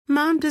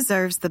Mom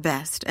deserves the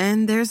best,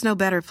 and there's no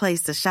better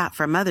place to shop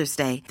for Mother's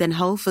Day than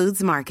Whole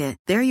Foods Market.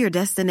 They're your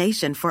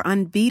destination for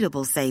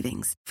unbeatable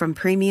savings, from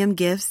premium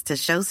gifts to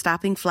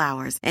show-stopping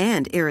flowers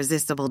and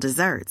irresistible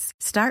desserts.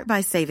 Start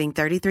by saving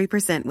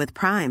 33% with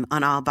Prime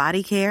on all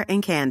body care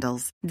and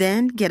candles.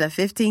 Then get a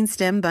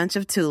 15-stem bunch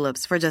of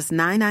tulips for just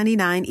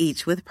 $9.99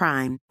 each with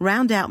Prime.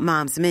 Round out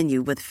Mom's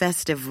menu with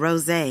festive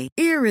rosé,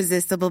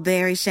 irresistible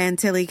berry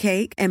chantilly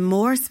cake, and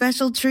more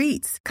special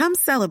treats. Come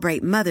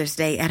celebrate Mother's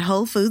Day at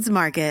Whole Foods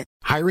Market.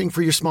 Hiring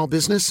for your small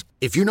business?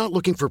 If you're not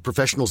looking for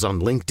professionals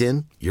on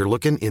LinkedIn, you're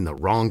looking in the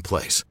wrong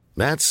place.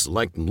 That's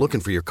like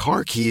looking for your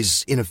car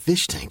keys in a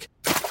fish tank.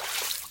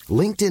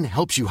 LinkedIn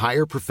helps you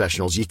hire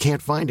professionals you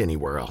can't find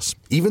anywhere else,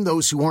 even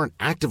those who aren't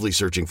actively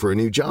searching for a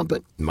new job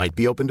but might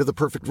be open to the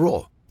perfect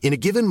role. In a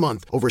given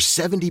month, over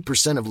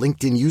 70% of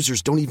LinkedIn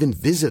users don't even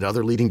visit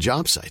other leading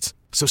job sites.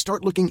 So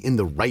start looking in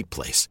the right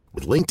place.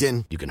 With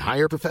LinkedIn, you can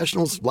hire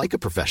professionals like a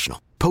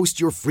professional. Post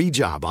your free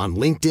job on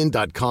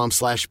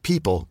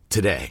linkedin.com/people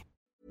today.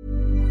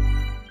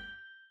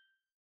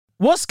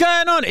 What's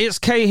going on? It's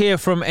Kay here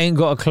from Ain't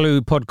Got a Clue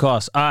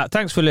podcast.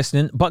 Thanks for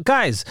listening. But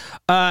guys,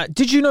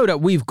 did you know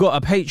that we've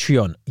got a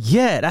Patreon?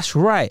 Yeah, that's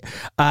right.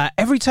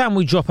 Every time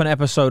we drop an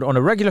episode on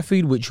a regular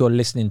feed, which you're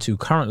listening to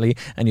currently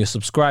and you're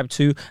subscribed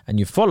to and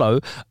you follow,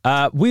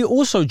 we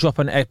also drop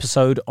an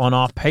episode on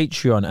our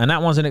Patreon. And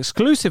that one's an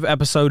exclusive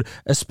episode,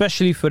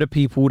 especially for the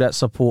people that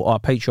support our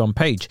Patreon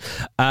page.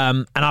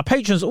 And our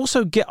patrons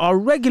also get our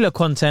regular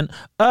content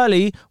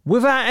early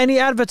without any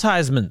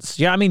advertisements.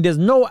 Yeah, I mean, there's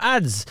no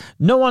ads.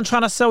 No one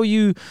trying to sell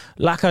you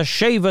like a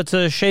shaver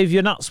to shave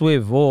your nuts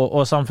with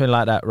or something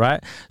like that,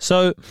 right?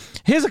 So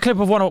here's a clip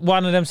of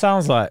one of them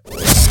sounds like.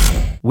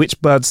 Which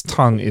bird's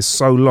tongue is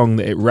so long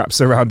that it wraps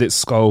around its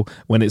skull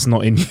when it's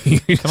not in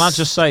use? Can I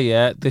just say,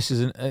 yeah, this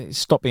isn't.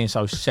 Stop being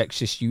so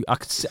sexist.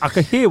 I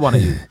could hear one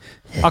of you.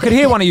 I could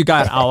hear one of you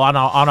going, "Oh,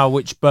 I know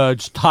which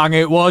bird's tongue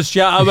it was."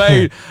 You know what I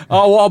mean?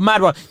 Oh, what a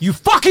mad one! You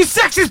fucking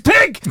sexist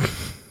pig!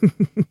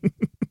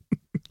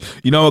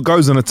 You know what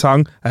goes on a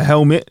tongue? A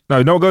helmet. No,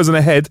 you know what goes on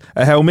a head?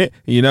 A helmet.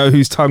 You know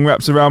whose tongue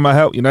wraps around my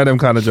helmet? You know them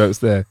kind of jokes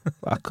there.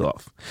 Fuck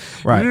off.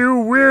 Right. You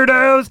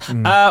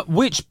weirdos.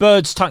 Which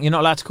bird's tongue? You're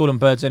not allowed to call them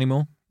birds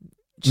anymore.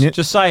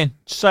 Just saying.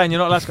 You're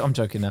not allowed to. I'm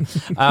joking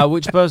now.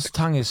 Which bird's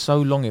tongue is so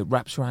long it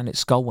wraps around its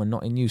skull when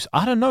not in use?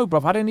 I don't know,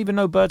 bruv. I didn't even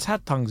know birds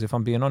had tongues, if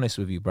I'm being honest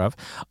with you, bruv.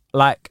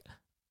 Like,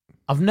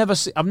 I've never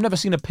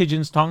seen a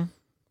pigeon's tongue.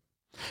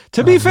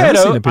 To be fair,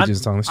 though, seen a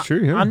pigeon's tongue. It's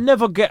true. Yeah. I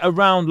never get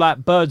around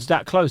like birds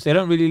that close. They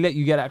don't really let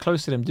you get that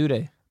close to them, do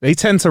they? They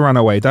tend to run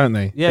away, don't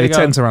they? Yeah, they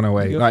tend to run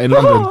away. Like in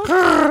London.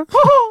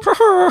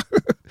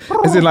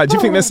 Is it like? Do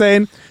you think they're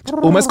saying,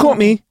 "Almost caught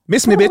me,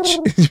 miss me,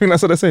 bitch"? Do you think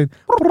that's what they're saying?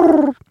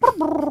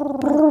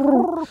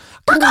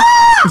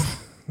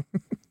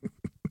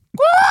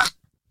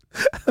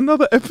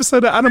 Another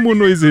episode of animal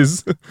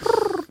noises.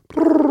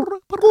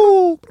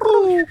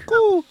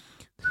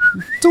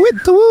 Do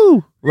it,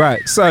 do.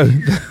 Right, so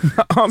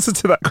the answer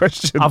to that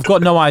question. I've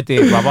got no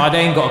idea, bruv. I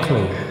ain't got a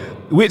clue.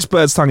 Which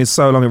bird's tongue is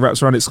so long it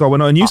wraps around its skull when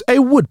not in use? A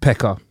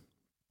woodpecker.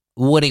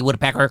 Woody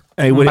woodpecker.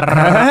 A woody.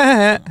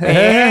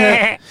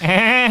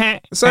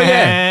 So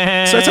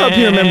yeah. So to help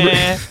you remember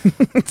it.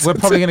 We're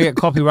probably going to get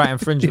copyright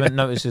infringement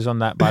notices on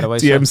that, by the way.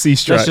 DMC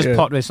strike. Let's just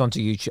pop this onto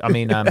YouTube. I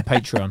mean,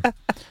 Patreon.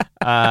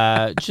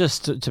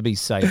 Just to be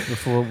safe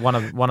before one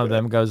of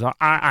them goes, I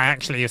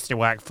actually used to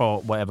work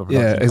for whatever.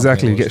 Yeah,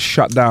 exactly. Get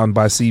shut down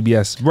by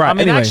CBS. Right. I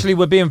mean, anyway. actually,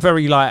 we're being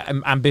very like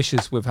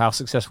ambitious with how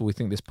successful we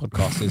think this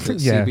podcast is. That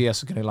Yeah.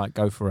 CBS are going to like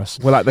go for us.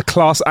 Well, like the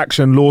class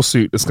action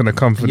lawsuit that's going to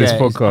come for this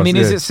podcast. I mean,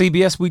 is it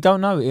CBS? We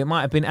don't know. It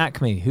might have been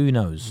Acme. Who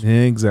knows?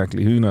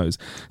 Exactly. Who knows?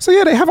 So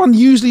yeah, they have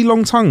unusually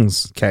long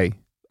tongues, Kay.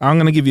 I'm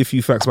going to give you a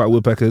few facts about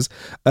woodpeckers.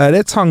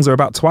 Their tongues are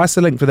about twice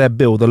the length of their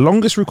bill. The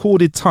longest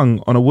recorded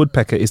tongue on a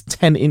woodpecker is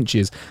 10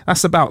 inches.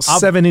 That's about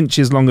 7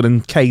 inches longer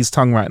than Kay's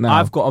tongue right now.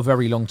 I've got a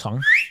very long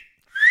tongue.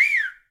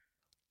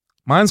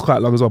 Mine's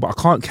quite long as well, but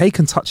Kay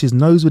can touch his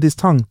nose with his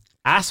tongue.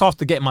 That's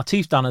after getting my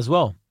teeth done as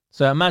well.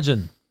 So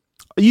imagine.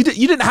 You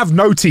didn't have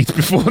no teeth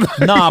before that.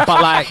 No,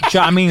 but like, do you know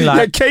what I mean? Like,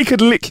 yeah, Kay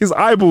could lick his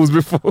eyeballs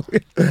before.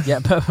 Yeah,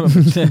 but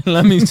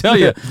let me tell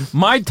you,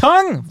 my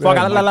tongue,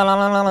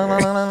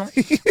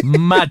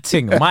 mad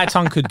thing. My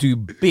tongue could do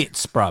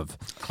bits, bruv.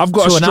 I've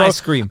got an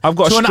ice cream. I've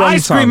got to a an strong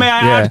ice cream, tongue. may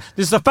I Yeah. add?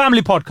 This is a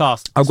family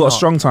podcast. I've got a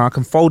strong tongue. I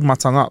can fold my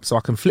tongue up, so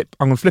I can flip.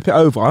 I'm gonna flip it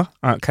over.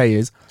 Kay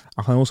is.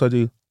 I can also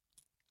do.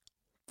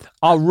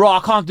 Oh, raw!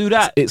 I can't do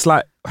that. It's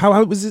like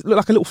how does it look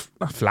like a little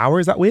flower?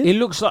 Is that weird? It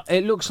looks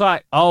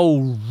like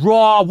oh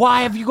raw.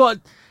 Why have you got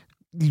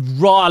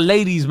raw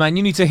ladies, man?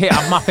 You need to hit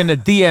them up in the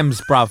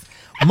DMs, bruv.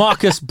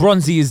 Marcus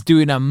Bronzy is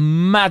doing a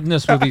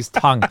madness with his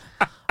tongue.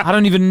 I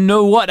don't even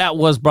know what that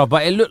was, bruv.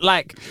 But it looked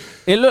like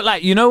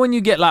you know when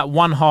you get like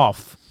one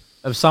half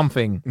of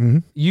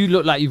something, you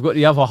look like you've got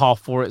the other half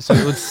for it, so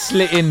it would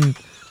slit in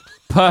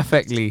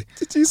perfectly.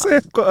 Did you say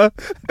I've got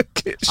a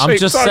kit-shaped I'm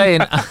just tongue?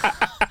 saying.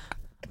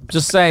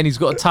 Just saying, he's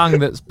got a tongue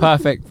that's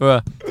perfect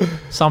for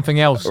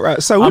something else.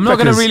 Right, so I'm not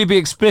going to really be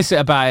explicit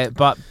about it,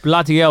 but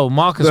bloody hell,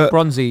 Marcus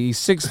Bronzy, he's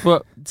 6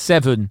 foot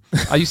 6'7".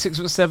 Are you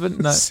 6'7"?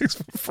 No.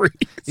 6'3".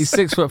 He's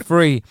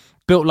 6'3",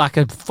 built like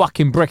a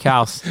fucking brick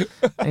house.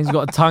 And he's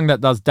got a tongue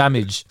that does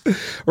damage.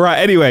 Right,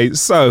 anyway,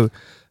 so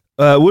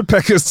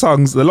woodpeckers'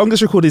 tongues, the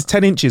longest recorded is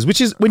 10 inches,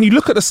 which is, when you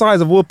look at the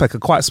size of woodpecker,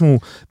 quite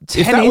small.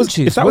 10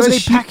 inches? Where are they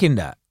packing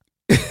that?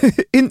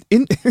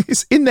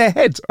 It's in their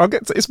head.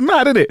 It's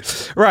mad, isn't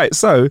it? Right,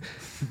 so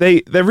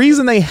the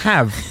reason they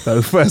have,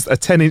 though, first a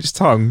 10-inch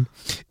tongue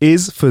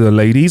is for the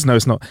ladies. No,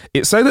 it's not.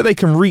 It's so that they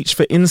can reach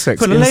for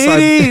insects. For the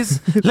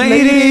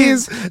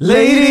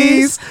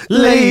ladies.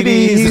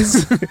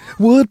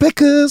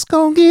 Woodpeckers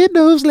gon' get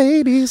those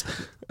ladies.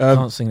 I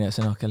can't sing that. It's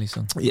an R. Kelly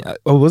song. Yeah.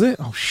 Oh, was it?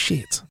 Oh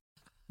shit.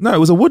 No, it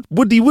was a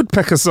Woody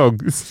Woodpecker song.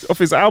 It's off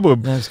his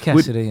album. No, it was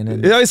Cassidy.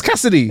 It's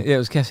Cassidy. Yeah, it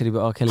was Cassidy,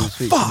 but R. Kelly was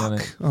featuring on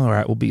it. All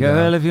right, we'll beat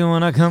Girl, that. if you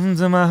want to come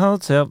to my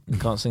hotel. You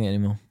can't sing it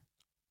anymore.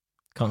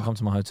 Can't come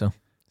to my hotel.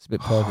 It's a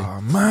bit pervy.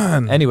 Oh,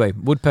 man. Anyway,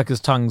 woodpeckers'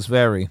 tongues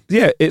vary.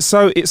 Yeah, it's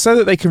so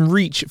that they can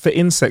reach for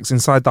insects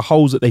inside the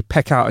holes that they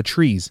peck out of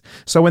trees.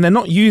 So when they're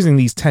not using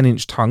these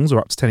 10-inch tongues, or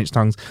up to 10-inch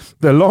tongues,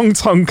 the long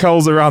tongue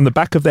curls around the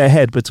back of their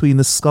head between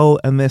the skull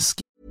and their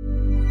skin.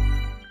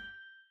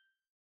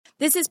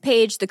 This is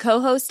Paige, the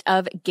co-host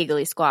of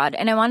Giggly Squad,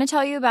 and I want to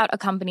tell you about a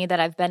company that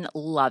I've been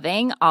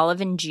loving,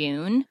 Olive &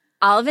 June.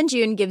 Olive &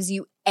 June gives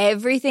you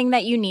everything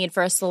that you need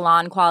for a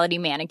salon-quality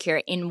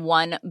manicure in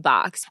one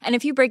box. And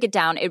if you break it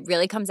down, it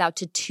really comes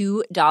out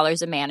to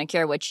 $2 a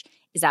manicure, which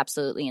is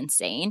absolutely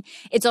insane.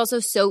 It's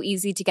also so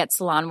easy to get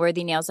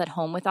salon-worthy nails at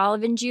home with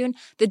Olive & June.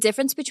 The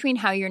difference between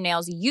how your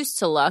nails used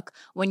to look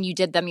when you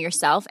did them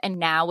yourself and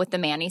now with the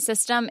Mani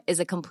system is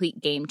a complete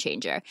game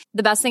changer.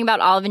 The best thing about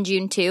Olive &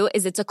 June, too,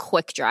 is it's a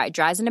quick dry.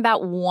 Dries in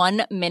about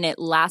 1 minute,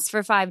 lasts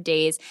for 5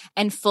 days,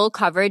 and full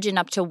coverage in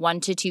up to 1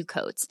 to 2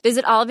 coats.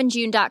 Visit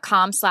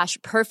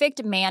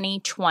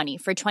oliveandjune.com/perfectmani20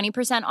 for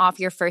 20% off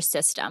your first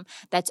system.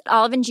 That's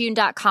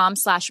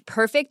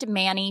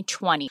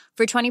oliveandjune.com/perfectmani20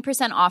 for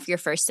 20% off your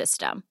first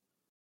system.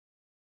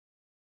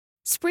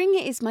 Spring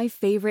is my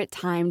favorite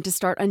time to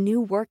start a new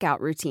workout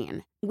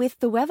routine. With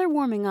the weather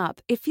warming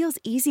up, it feels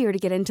easier to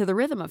get into the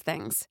rhythm of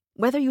things.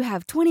 Whether you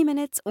have 20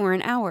 minutes or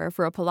an hour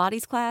for a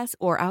Pilates class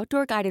or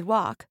outdoor guided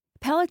walk,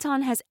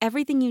 Peloton has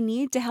everything you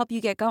need to help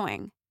you get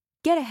going.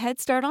 Get a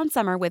head start on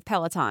summer with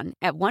Peloton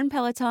at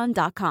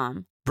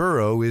onepeloton.com.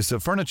 Burrow is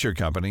a furniture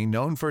company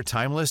known for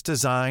timeless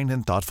design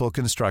and thoughtful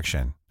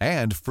construction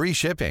and free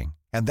shipping,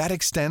 and that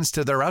extends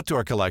to their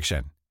outdoor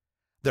collection.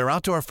 Their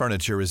outdoor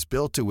furniture is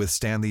built to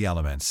withstand the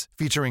elements,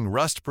 featuring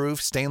rust-proof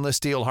stainless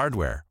steel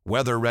hardware,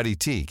 weather-ready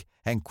teak,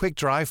 and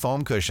quick-dry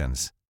foam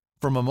cushions.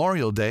 For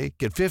Memorial Day,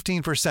 get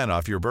 15%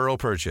 off your Burrow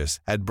purchase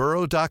at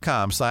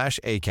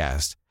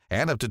burrow.com/acast,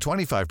 and up to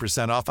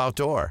 25% off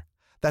outdoor.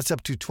 That's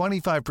up to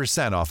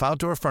 25% off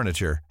outdoor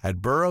furniture at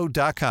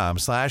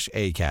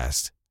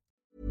burrow.com/acast.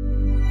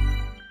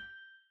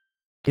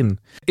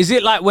 Is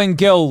it like when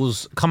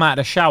girls come out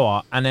of the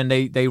shower and then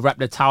they wrap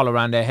the towel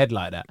around their head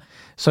like that?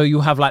 So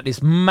you have like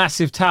this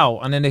massive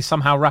towel and then they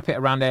somehow wrap it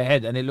around their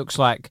head and it looks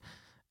like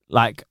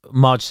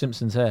Marge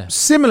Simpson's hair.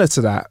 Similar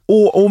to that.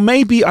 Or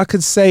maybe I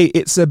could say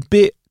it's a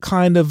bit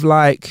kind of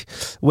like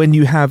when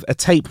you have a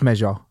tape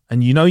measure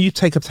and you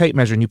take a tape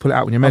measure and you pull it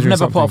out when you're measuring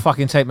something. I've never put a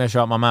fucking tape measure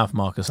out my mouth,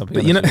 Marcus.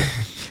 But you know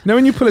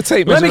when you pull a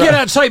tape measure... Let me get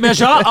that tape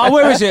measure. Oh,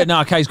 where is it?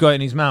 No, Kay's got it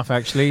in his mouth,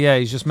 actually. Yeah,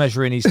 he's just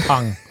measuring his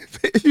tongue.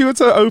 If you were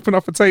to open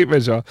up a tape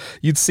measure,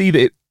 you'd see that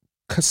it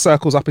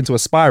circles up into a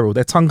spiral.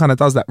 Their tongue kind of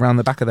does that around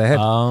the back of their head.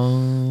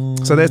 Oh.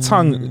 So their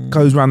tongue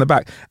goes around the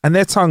back. And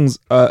their tongues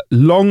are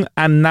long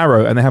and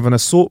narrow, and they have an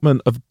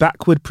assortment of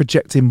backward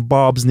projecting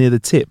barbs near the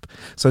tip.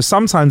 So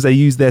sometimes they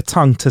use their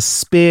tongue to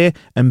spear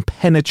and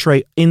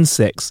penetrate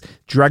insects,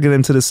 dragging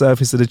them to the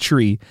surface of the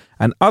tree.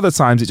 And other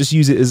times it just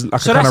uses it as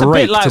like a kind of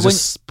rake to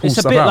just pull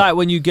stuff out. It's a bit like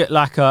when you get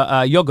like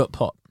a yogurt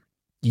pot.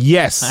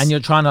 Yes. And you're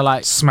trying to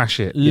like... smash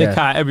it. Lick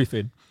out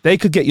everything. They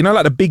could get,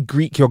 like the big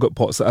Greek yogurt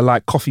pots that are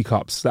like coffee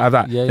cups that have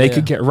that. They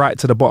could get right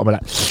to the bottom of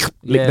that,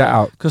 lick that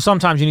out. Because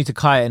sometimes you need to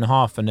cut it in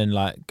half and then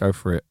like go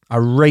for it. I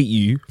rate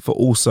you for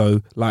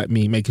also, like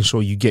me, making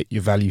sure you get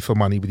your value for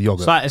money with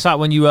yogurt. It's like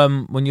when you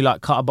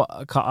like cut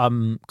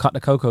the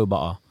cocoa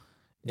butter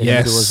in the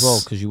middle as well,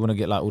 because you want to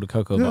get like all the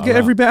cocoa butter. Get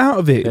every bit out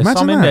of it. There's Imagine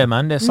some in there,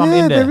 man. There's some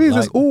in there. There is.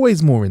 Like, there's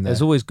always more in there.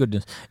 There's always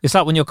goodness. It's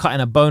like when you're cutting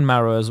a bone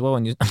marrow as well,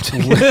 and you.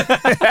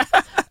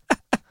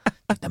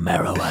 Get the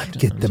marrow out.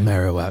 Get the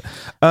marrow out.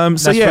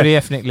 That's for the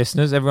ethnic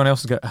listeners. Everyone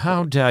else will go,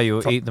 how dare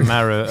you eat the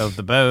marrow of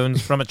the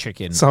bones from a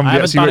chicken? I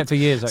haven't done it for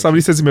years, actually.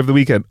 Somebody said to me over the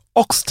weekend,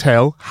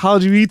 oxtail, how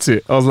do you eat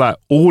it? I was like,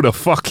 all the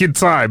fucking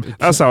time.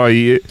 That's how I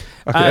eat it.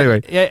 Okay,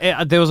 anyway.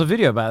 Yeah, there was a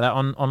video about that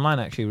online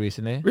actually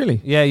recently. Really?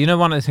 Yeah, you know,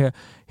 one of the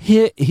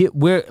here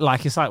we're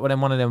like, it's like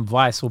one of them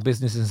Vice or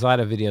Business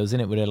Insider videos, isn't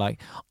it? Where they're like,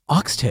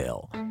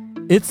 oxtail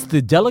It's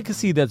the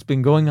delicacy that's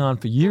been going on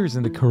for years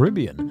in the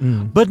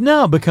Caribbean, but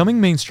now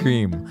becoming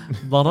mainstream.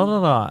 Blah, blah, blah,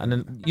 blah. And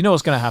then you know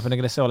what's going to happen? They're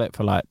going to sell it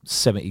for like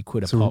 70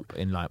 quid a pop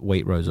in like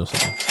Waitrose or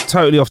something.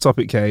 Totally off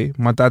topic, Kay.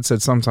 My dad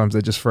said sometimes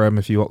they just throw him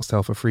a few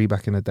oxtail for free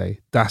back in the day.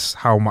 That's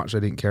how much I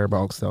didn't care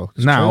about oxtail.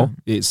 Now,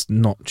 it's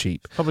not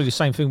cheap. Probably the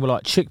same thing with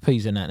like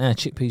chickpeas and that.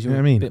 Chickpeas are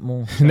a bit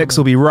more. Next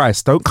will be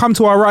rice. Don't come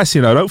to our rice,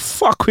 you know. Don't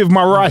fuck with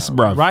my rice,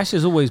 bruv. Rice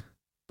is always...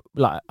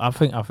 Like I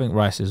think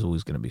rice is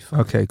always going to be fun.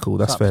 Okay, cool.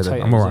 That's fair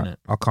then. I'm all right.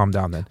 I'll calm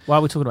down then. Why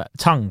are we talking about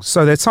tongues?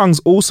 So their tongues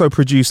also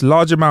produce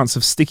large amounts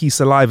of sticky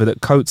saliva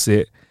that coats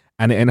it,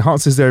 and it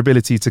enhances their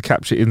ability to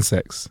capture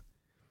insects.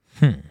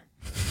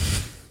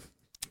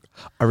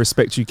 I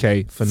respect you,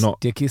 Kay, for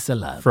not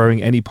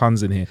throwing any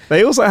puns in here.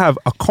 They also have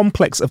a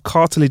complex of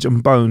cartilage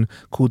and bone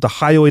called the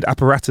hyoid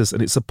apparatus,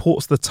 and it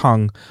supports the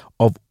tongue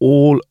of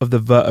all of the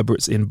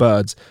vertebrates in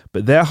birds.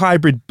 But their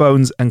hybrid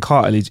bones and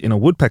cartilage in a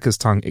woodpecker's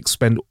tongue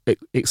extend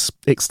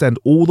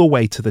all the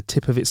way to the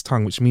tip of its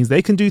tongue, which means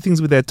they can do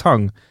things with their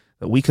tongue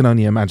that we can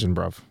only imagine,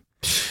 bruv.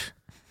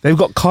 They've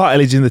got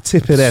cartilage in the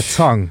tip of their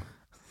tongue.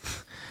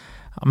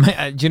 I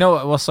mean, do you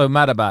know what's so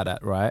mad about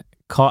that, right?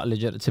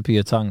 Cartilage at the tip of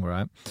your tongue,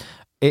 right?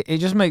 It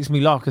just makes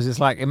me laugh because it's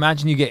like,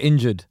 imagine you get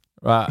injured,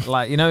 right?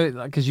 Like, you know,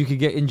 because you could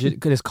get injured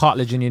because there's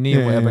cartilage in your knee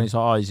or whatever. And it's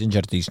like, oh, he's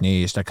injured his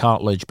knee. It's the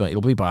cartilage, but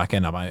it'll be back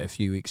in about a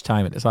few weeks'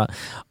 time. And it's like,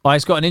 oh,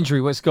 he's got an injury.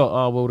 What's got?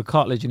 Oh, well, the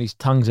cartilage in his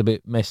tongue's a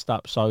bit messed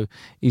up. So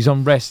he's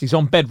on rest. He's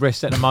on bed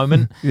rest at the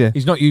moment.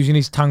 He's not using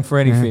his tongue for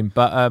anything.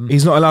 But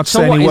he's not allowed to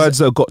say any words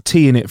that have got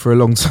T in it for a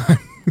long time.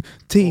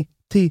 T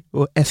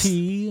or S.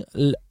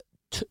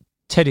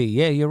 Teddy.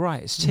 Yeah, you're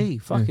right. It's T.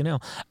 Fucking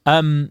hell.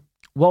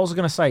 What was I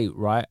going to say,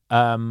 right?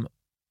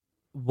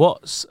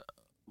 What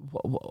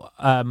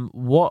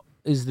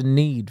is the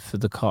need for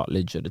the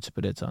cartilage at the tip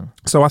of their tongue?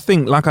 So I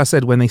think, like I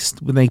said, when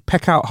they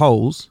peck out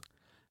holes,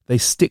 they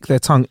stick their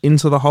tongue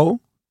into the hole.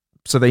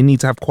 So they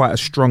need to have quite a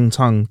strong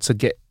tongue to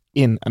get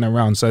in and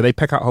around. So they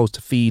peck out holes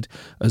to feed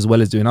as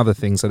well as doing other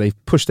things. So they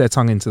push their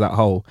tongue into that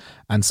hole,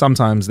 and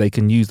sometimes they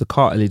can use the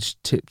cartilage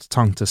tipped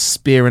tongue to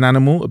spear an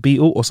animal, a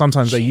beetle, or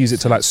sometimes they use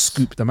it to like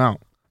scoop them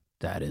out.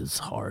 That is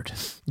hard.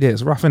 Yeah,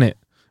 it's rough, innit?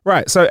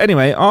 Right, so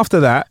anyway, after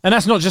that... And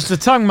that's not just the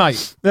tongue,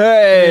 mate.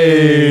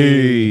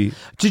 Hey!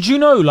 Did you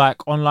know, like,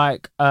 on,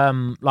 like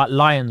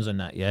lions and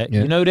that, yeah?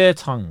 You know their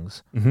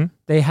tongues? Mm-hmm.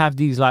 They have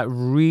these, like,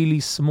 really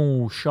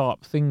small,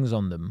 sharp things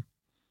on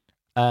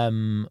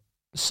them.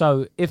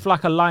 So if,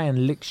 like, a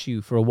lion licks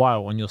you for a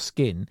while on your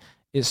skin,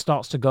 it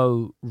starts to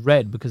go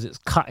red because it's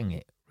cutting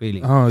it,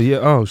 really. Oh, yeah.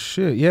 Oh,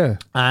 shit, yeah.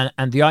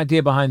 And the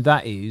idea behind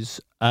that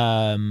is...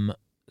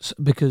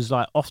 because,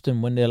 like,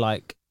 often when they're,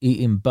 like,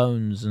 eating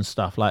bones and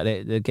stuff, like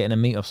they're getting a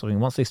meat off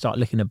something, once they start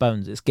licking the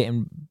bones, it's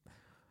getting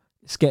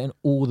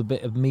all the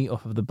bit of meat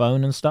off of the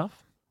bone and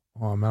stuff.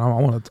 Oh man, I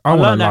want to. I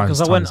learned that because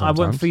I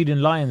went feeding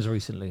lions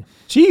recently.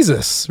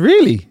 Jesus,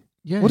 really?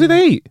 Yeah. What do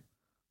they eat?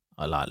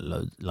 I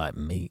like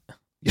meat.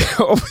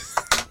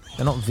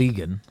 They're not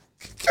vegan.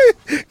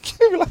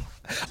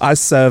 I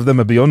serve them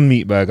a Beyond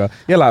Meat burger.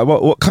 Yeah, like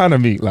what kind of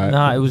meat? Like,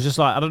 nah, it was just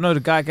like, I don't know. The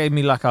guy gave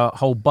me like a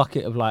whole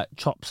bucket of like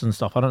chops and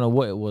stuff. I don't know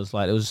what it was.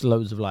 Like, there was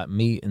loads of like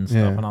meat and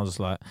stuff, and I was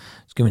just like,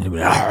 just give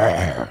me.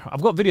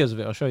 I've got videos of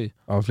it. I'll show you.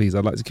 Oh please,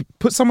 I'd like to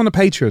put some on the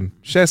Patreon.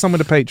 Share some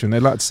with the Patreon.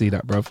 They'd like to see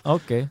that, bruv.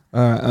 Okay.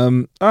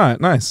 All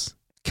right, nice.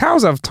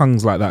 Cows have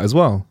tongues like that as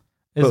well,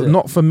 but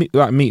not for meat,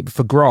 like meat, but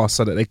for grass,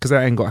 so that because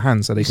they ain't got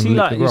hands, so they can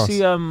lick the grass. You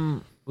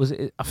see, was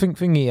it? I think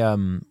thingy.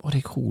 What are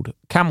they called?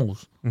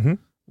 Camels. Mm-hmm.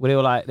 Where they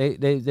were like,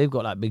 they've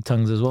got like big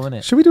tongues as well,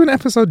 innit? Should we do an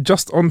episode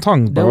just on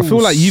tongues, bro? I feel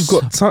like you've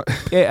got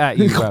spit at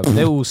you, bro.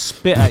 They all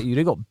spit at you.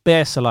 They got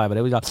bare saliva.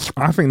 They was like,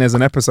 I think there's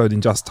an episode in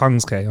just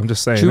tongues, K. I'm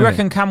just saying. Do you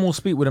reckon camels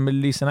speak with a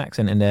Middle Eastern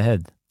accent in their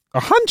head?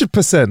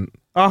 100%.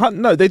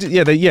 No, they did.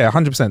 Yeah,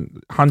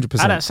 100%. 100%.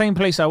 At that same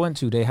place I went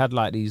to, they had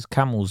like these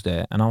camels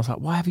there, and I was like,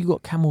 why have you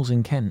got camels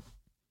in Kent?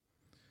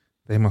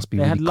 They must be.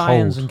 They really had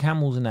lions and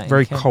camels in that.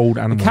 Very cold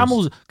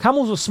animals.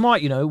 Camels were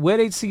smart, you know. Where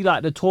they'd see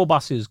like the tour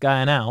buses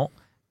going out,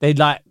 they'd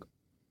like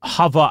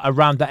hover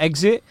around the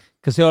exit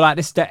because they were like,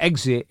 this is the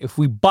exit. If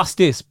we bust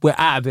this, we're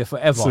out of here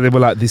forever. So they were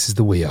like, this is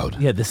the way out.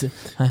 Yeah, this is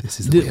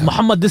the way out.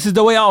 Muhammad, this is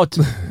the way out.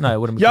 No, it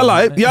wouldn't be.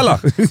 Yalla. Yalla,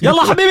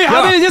 habibi,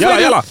 habibi.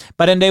 Yalla.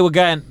 But then they were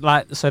going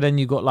like, so then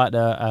you got like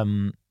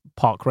the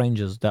park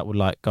rangers that would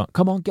like go,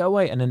 come on, get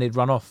away, and then they'd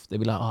run off. They'd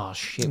be like, oh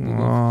shit, we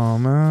oh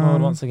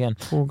man, once again.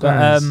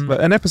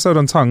 But an episode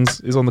on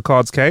tongues is on the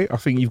cards, Kay. I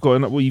think you've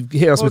got you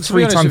hit us with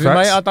 3 tongue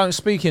facts. Mate, I don't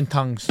speak in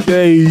tongues.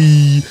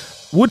 Yay.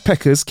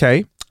 Woodpeckers,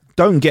 Kay,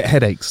 don't get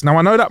headaches. Now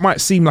I know that might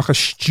seem like a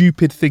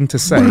stupid thing to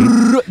say.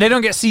 They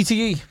don't get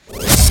CTE.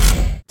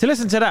 To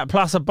listen to that,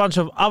 plus a bunch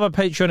of other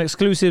Patreon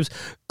exclusives,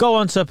 go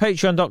on to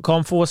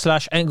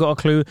patreon.com/ain't got a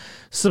clue.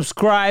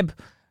 Subscribe.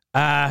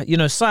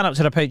 Sign up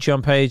to the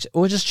Patreon page,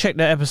 or just check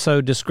the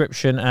episode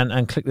description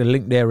and click the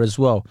link there as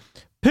well.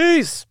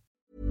 Peace.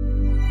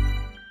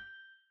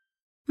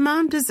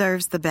 Mom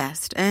deserves the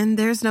best, and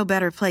there's no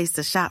better place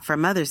to shop for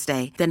Mother's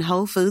Day than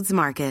Whole Foods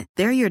Market.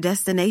 They're your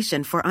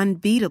destination for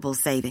unbeatable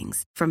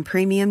savings, from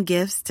premium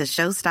gifts to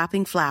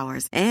show-stopping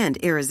flowers and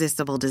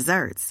irresistible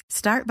desserts.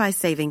 Start by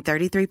saving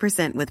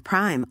 33% with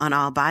Prime on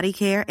all body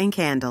care and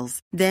candles.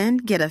 Then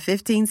get a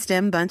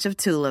 15-stem bunch of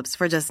tulips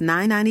for just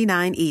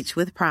 $9.99 each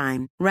with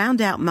Prime.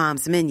 Round out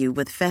Mom's menu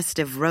with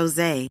festive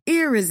rosé,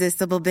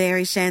 irresistible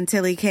berry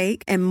chantilly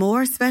cake, and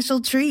more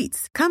special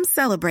treats. Come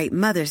celebrate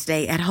Mother's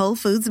Day at Whole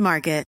Foods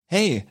Market.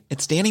 Hey,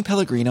 it's Danny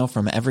Pellegrino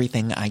from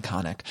Everything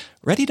Iconic.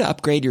 Ready to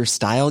upgrade your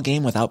style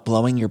game without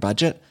blowing your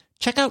budget?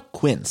 Check out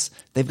Quince.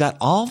 They've got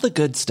all the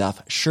good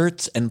stuff,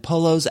 shirts and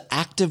polos,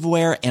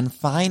 activewear, and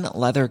fine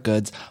leather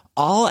goods,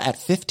 all at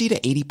 50 to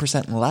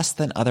 80% less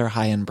than other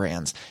high-end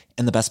brands.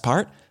 And the best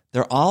part?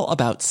 They're all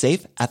about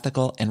safe,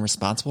 ethical, and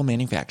responsible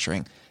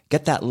manufacturing.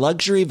 Get that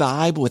luxury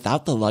vibe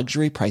without the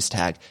luxury price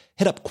tag.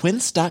 Hit up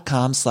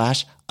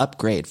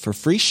quince.com/upgrade for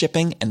free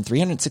shipping and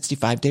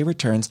 365-day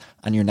returns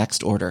on your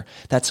next order.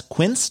 That's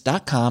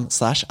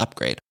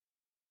quince.com/upgrade.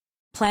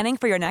 Planning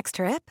for your next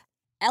trip?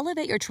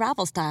 Elevate your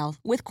travel style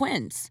with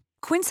Quince.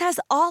 Quince has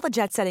all the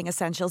jet-setting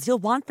essentials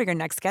you'll want for your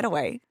next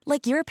getaway,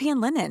 like European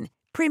linen,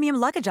 premium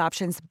luggage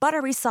options,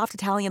 buttery soft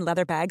Italian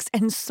leather bags,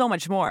 and so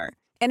much more.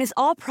 And is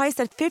all priced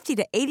at 50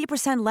 to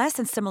 80% less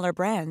than similar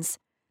brands.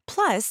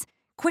 Plus,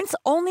 Quince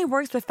only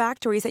works with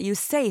factories that use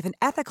safe and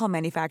ethical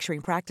manufacturing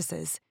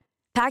practices.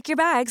 Pack your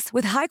bags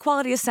with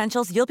high-quality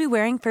essentials you'll be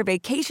wearing for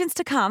vacations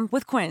to come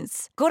with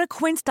Quince. Go to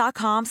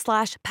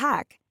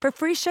quince.com/pack for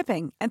free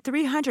shipping and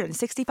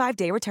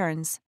 365-day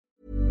returns.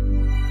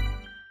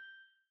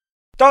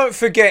 Don't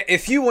forget,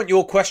 if you want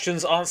your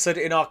questions answered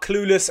in our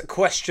Clueless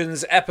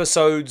Questions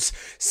episodes,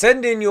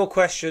 send in your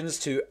questions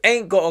to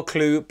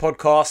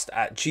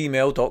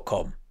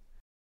ain'tgotacluepodcast@gmail.com.